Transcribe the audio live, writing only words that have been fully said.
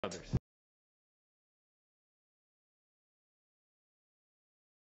others.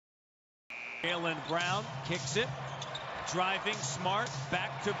 Jaylen Brown kicks it, driving Smart,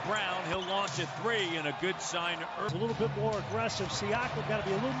 back to Brown. He'll launch a three and a good sign. A little bit more aggressive. Siakam got to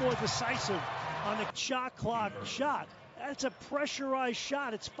be a little more decisive on the shot clock shot. That's a pressurized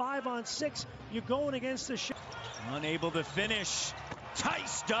shot. It's 5-on-6. You're going against the shot. Unable to finish.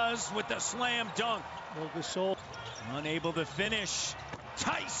 Tice does with the slam dunk. Gasol. Unable to finish.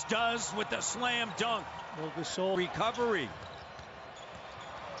 Tice does with the slam dunk. Gasol. Recovery.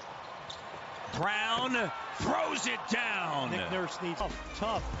 Brown throws it down. Nick Nurse needs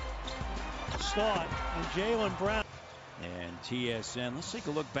tough start. And Jaylen Brown. And TSN. Let's take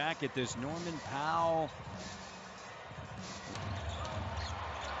a look back at this. Norman Powell.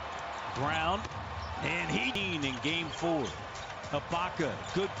 Brown. And he in game 4. Ibaka.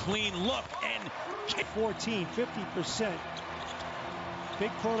 Good clean look. And 14, 50%.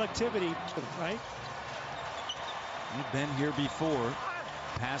 Big productivity, right? We've been here before.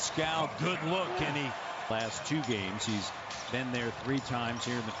 Pascal, good look, and last 2 games, he's been there 3 times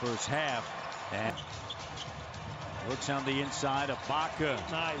here in the first half. And looks on the inside,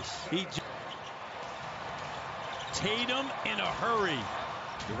 Ibaka. Nice. Tatum in a hurry.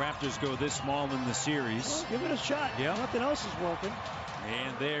 The Raptors go this small in the series. Well, give it a shot. Yeah. Nothing else is working.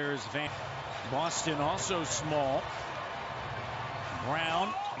 And there's Boston also small.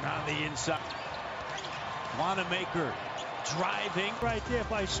 Brown on the inside. Wanamaker. Driving right there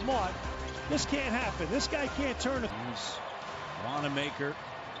by Smart. This can't happen. This guy can't turn it. Wanamaker.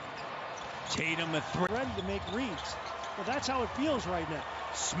 Tatum a three. Ready to make reads. Well, that's how it feels right now.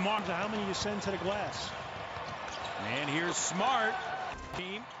 Smart. How many you send to the glass? And here's Smart.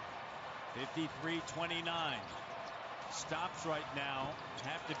 Team 53-29. Stops right now.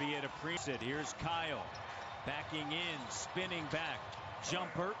 Have to be at a preset. Here's Kyle. Backing in. Spinning back.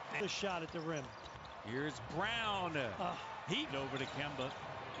 Jumper. The shot at the rim. Here's Brown. He over to Kemba.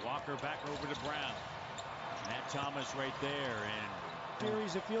 Walker back over to Brown. Matt Thomas right there. And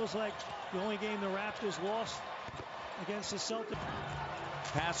series, it feels like the only game the Raptors lost against the Celtics.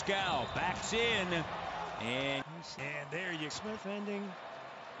 Pascal backs in. And there you Smith ending.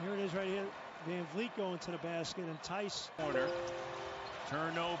 Here it is right here. Van Vliet going to the basket and Tice. Corner.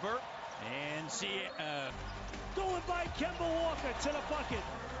 Turnover. And going by Kemba Walker to the bucket.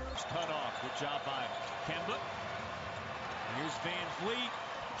 Cut off. Good job by Kemba. Here's Van Vliet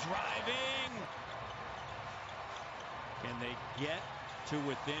driving. Can they get to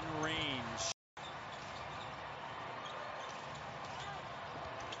within range?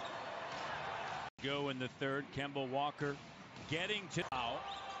 Go in the third. Kemba Walker getting to foul.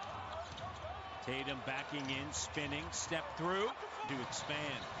 Tatum backing in, spinning, step through to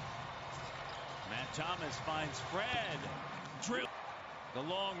expand. Matt Thomas finds Fred. Drill. The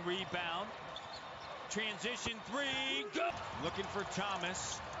long rebound. Transition 3. Go. Looking for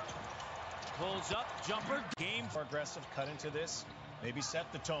Thomas. Pulls up. Jumper. Game. More aggressive cut into this. Maybe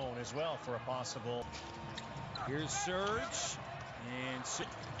set the tone as well for a possible. Here's Serge. And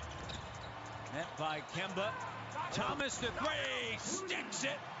met by Kemba. Thomas the 3. Sticks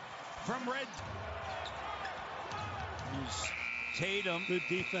it from Red. Here's Tatum. Good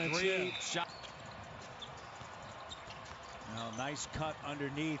defense. 3 shot. Well, nice cut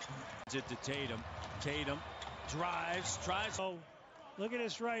underneath. It to Tatum. Tatum drives, tries. Oh, look at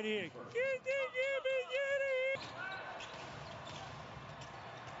this right here.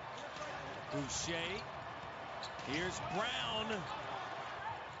 Boucher. Here's Brown.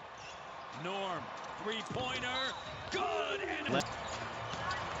 Norm. 3-pointer. Good. And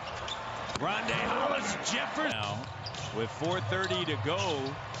Rondae Hollis Jefferson. Now, with 4:30 to go,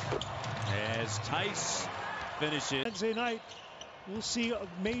 as Tice finishes. Wednesday night, we'll see a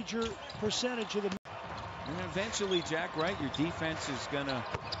major percentage of the. And eventually, Jack, right, your defense is going to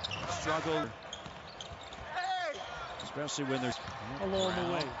struggle. Especially when there's along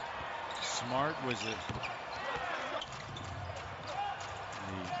the way. Smart was the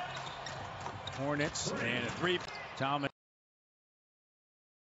Hornets and a 3. Thomas.